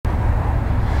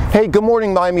Hey, good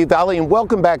morning, Miami Valley, and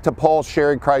welcome back to Paul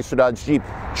Sherry Chrysler Dodge Jeep.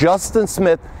 Justin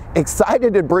Smith,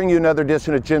 excited to bring you another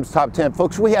edition of Jim's Top 10.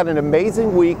 Folks, we had an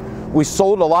amazing week. We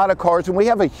sold a lot of cars, and we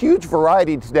have a huge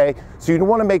variety today, so you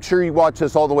want to make sure you watch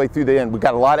this all the way through the end. We've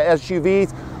got a lot of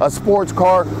SUVs, a sports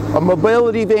car, a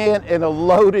mobility van, and a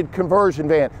loaded conversion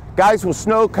van. Guys, with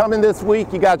snow coming this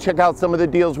week, you got to check out some of the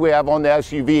deals we have on the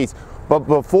SUVs. But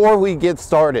before we get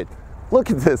started, look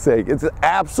at this thing. It's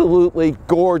absolutely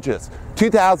gorgeous.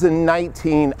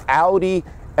 2019 Audi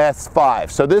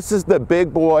S5. So this is the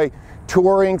big boy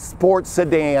touring sports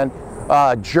sedan.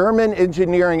 German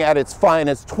engineering at its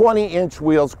finest. 20-inch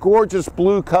wheels, gorgeous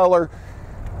blue color,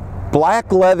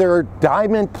 black leather,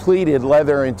 diamond pleated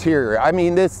leather interior. I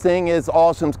mean, this thing is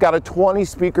awesome. It's got a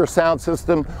 20-speaker sound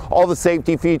system, all the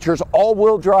safety features,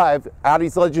 all-wheel drive,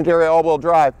 Audi's legendary all-wheel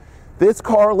drive. This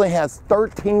car only has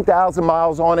 13,000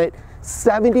 miles on it,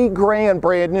 70 grand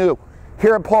brand new.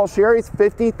 Here at Paul Sherry's,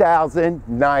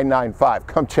 $50,995.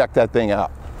 Come check that thing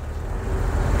out.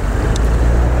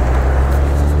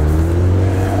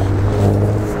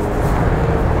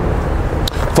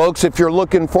 Folks, if you're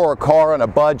looking for a car on a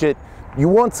budget, you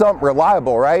want something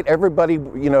reliable, right? Everybody,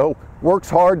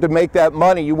 works hard to make that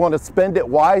money. You want to spend it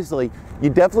wisely. You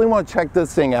definitely want to check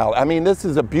this thing out. I mean, this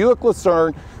is a Buick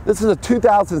Lucerne. This is a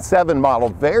 2007 model,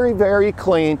 very, very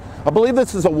clean. I believe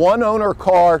this is a one-owner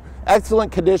car,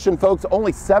 excellent condition, folks.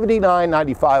 Only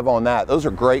 $79.95 on that. Those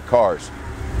are great cars.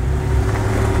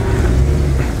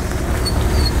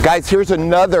 Guys, here's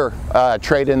another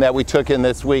trade-in that we took in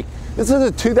this week. This is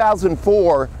a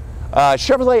 2004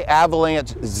 Chevrolet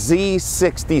Avalanche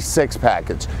Z66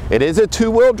 package. It is a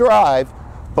two-wheel drive,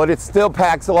 but it still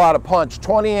packs a lot of punch.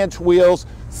 20-inch wheels,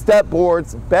 step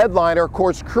boards, bed liner, of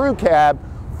course, crew cab,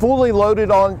 fully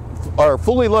loaded on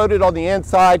the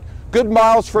inside. Good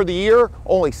miles for the year,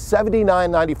 only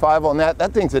 $79.95 on that.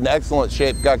 That thing's in excellent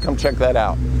shape. Gotta come check that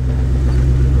out.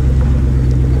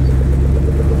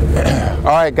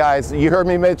 All right, guys, you heard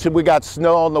me mention we got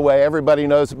snow on the way. Everybody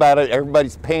knows about it.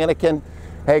 Everybody's panicking.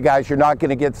 Hey guys, you're not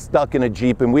gonna get stuck in a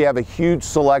Jeep, and we have a huge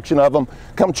selection of them.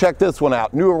 Come check this one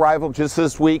out. New arrival just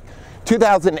this week,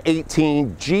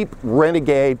 2018 Jeep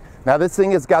Renegade. Now this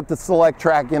thing has got the Select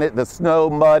Track in it, the snow,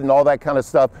 mud, and all that kind of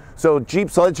stuff. So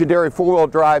Jeep's legendary four-wheel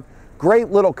drive,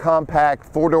 great little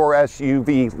compact four-door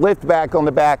SUV, lift back on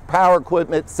the back, power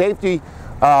equipment, safety,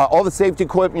 all the safety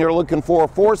equipment you're looking for,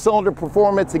 four-cylinder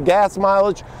performance and gas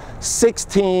mileage,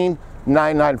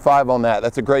 $16,995 on that.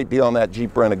 That's a great deal on that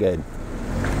Jeep Renegade.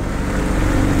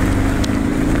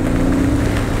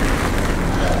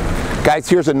 Guys,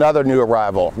 here's another new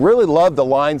arrival. Really love the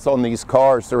lines on these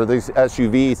cars or these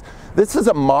SUVs. This is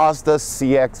a Mazda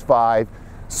CX-5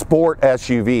 Sport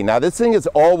SUV. Now this thing is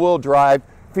all-wheel drive,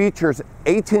 features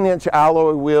 18-inch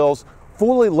alloy wheels,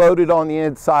 fully loaded on the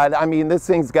inside. I mean, this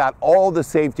thing's got all the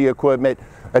safety equipment,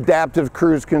 adaptive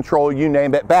cruise control, you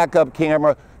name it, backup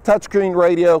camera, touchscreen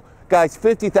radio. Guys,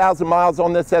 50,000 miles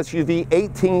on this SUV,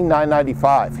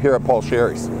 $18,995 here at Paul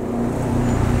Sherry's.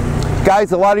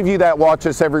 Guys, a lot of you that watch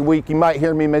us every week, you might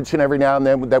hear me mention every now and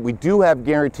then that we do have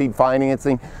guaranteed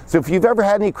financing. So if you've ever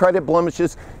had any credit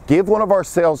blemishes, give one of our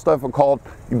sales staff a call.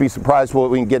 You'd be surprised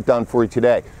what we can get done for you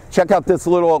today. Check out this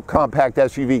little compact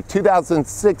SUV,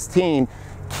 2016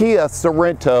 Kia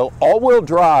Sorento, all-wheel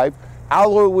drive,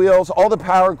 alloy wheels, all the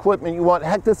power equipment you want.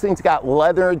 Heck, this thing's got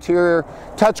leather interior,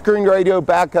 touchscreen radio,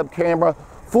 backup camera,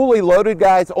 fully loaded,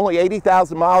 guys, only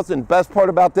 80,000 miles, and best part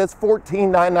about this,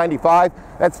 $14,995.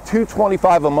 That's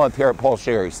 $225 a month here at Paul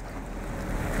Sherry's.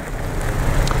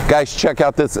 Guys, check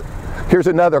out this. Here's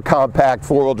another compact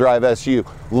four-wheel drive SUV.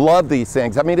 Love these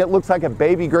things. I mean, it looks like a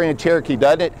baby Grand Cherokee,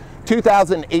 doesn't it?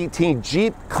 2018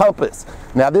 Jeep Compass.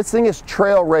 Now this thing is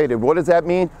trail rated. What does that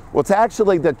mean? Well, it's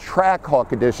actually the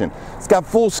Trackhawk edition. It's got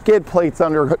full skid plates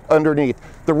underneath,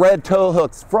 the red tow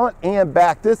hooks, front and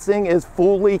back. This thing is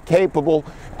fully capable,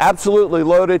 absolutely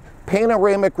loaded,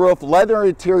 panoramic roof, leather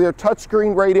interior,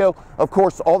 touchscreen radio, of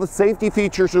course, all the safety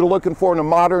features you're looking for in a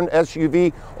modern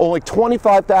SUV. Only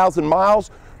 25,000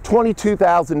 miles,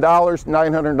 $22,000,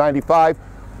 $995,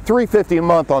 $350 a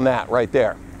month on that right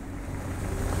there.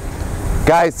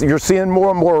 Guys, you're seeing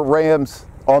more and more Rams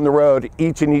on the road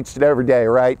each and every day,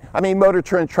 right? I mean, Motor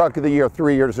Trend Truck of the Year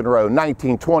 3 years in a row,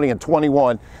 19, 20, and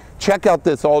 21. Check out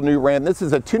this all-new Ram. This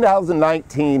is a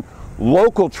 2019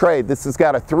 local trade. This has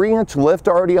got a 3-inch lift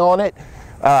already on it,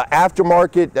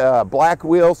 aftermarket black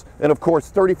wheels, and of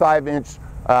course 35-inch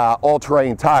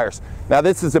all-terrain tires. Now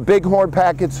this is a bighorn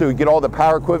package, so you get all the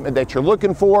power equipment that you're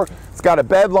looking for. It's got a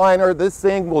bed liner. This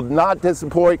thing will not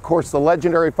disappoint. Of course, the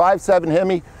legendary 5.7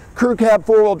 Hemi, crew cab,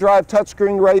 four-wheel drive,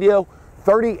 touchscreen radio,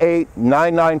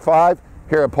 $38,995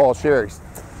 here at Paul Sherry's.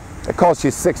 It costs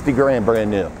you 60 grand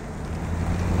brand new.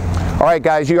 All right,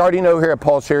 guys, you already know here at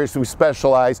Paul Sherry's we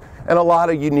specialize in a lot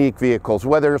of unique vehicles,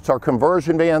 whether it's our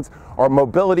conversion vans, our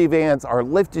mobility vans, our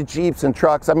lifted Jeeps and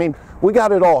trucks. I mean, we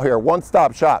got it all here,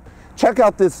 one-stop shop. Check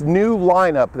out this new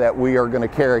lineup that we are going to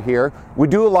carry here. We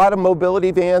do a lot of mobility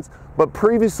vans, but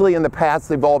previously in the past,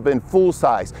 they've all been full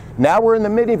size. Now we're in the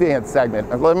minivan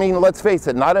segment. I mean, let's face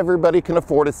it, not everybody can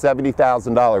afford a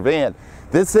 $70,000 van.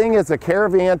 This thing is a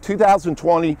Caravan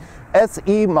 2020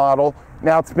 SE model.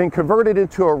 Now it's been converted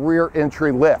into a rear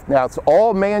entry lift. Now it's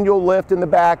all manual lift in the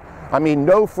back. I mean,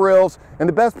 no frills. And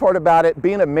the best part about it,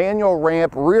 being a manual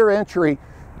ramp, rear entry,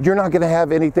 you're not gonna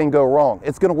have anything go wrong.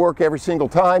 It's gonna work every single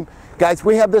time. Guys,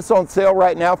 we have this on sale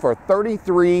right now for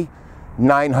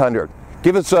 $33,900.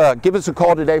 Give us a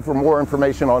call today for more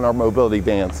information on our mobility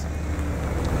vans.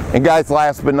 And guys,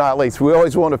 last but not least, we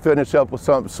always want to finish up with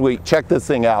something sweet. Check this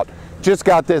thing out. Just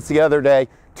got this the other day.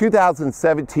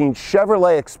 2017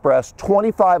 Chevrolet Express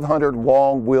 2500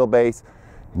 long wheelbase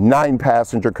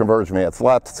 9-passenger conversion van. It's a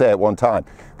lot to say at one time.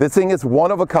 This thing is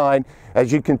one of a kind,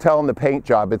 as you can tell in the paint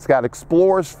job. It's got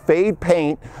Explorer's fade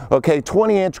paint, okay,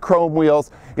 20-inch chrome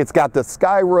wheels. It's got the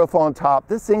sky roof on top.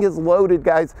 This thing is loaded,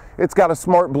 guys. It's got a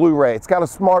smart Blu-ray. It's got a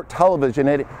smart television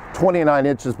in it, 29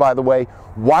 inches, by the way,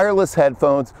 wireless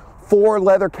headphones, 4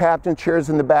 leather captain chairs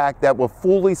in the back that will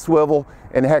fully swivel,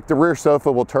 and heck, the rear sofa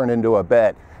will turn into a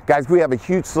bed. Guys, we have a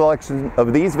huge selection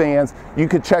of these vans. You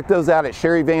can check those out at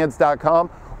sherryvans.com,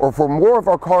 or for more of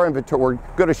our car inventory,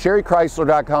 go to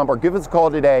sherrychrysler.com or give us a call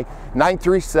today,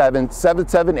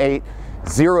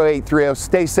 937-778-0830.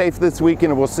 Stay safe this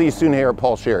weekend, and we'll see you soon here at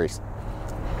Paul Sherry's.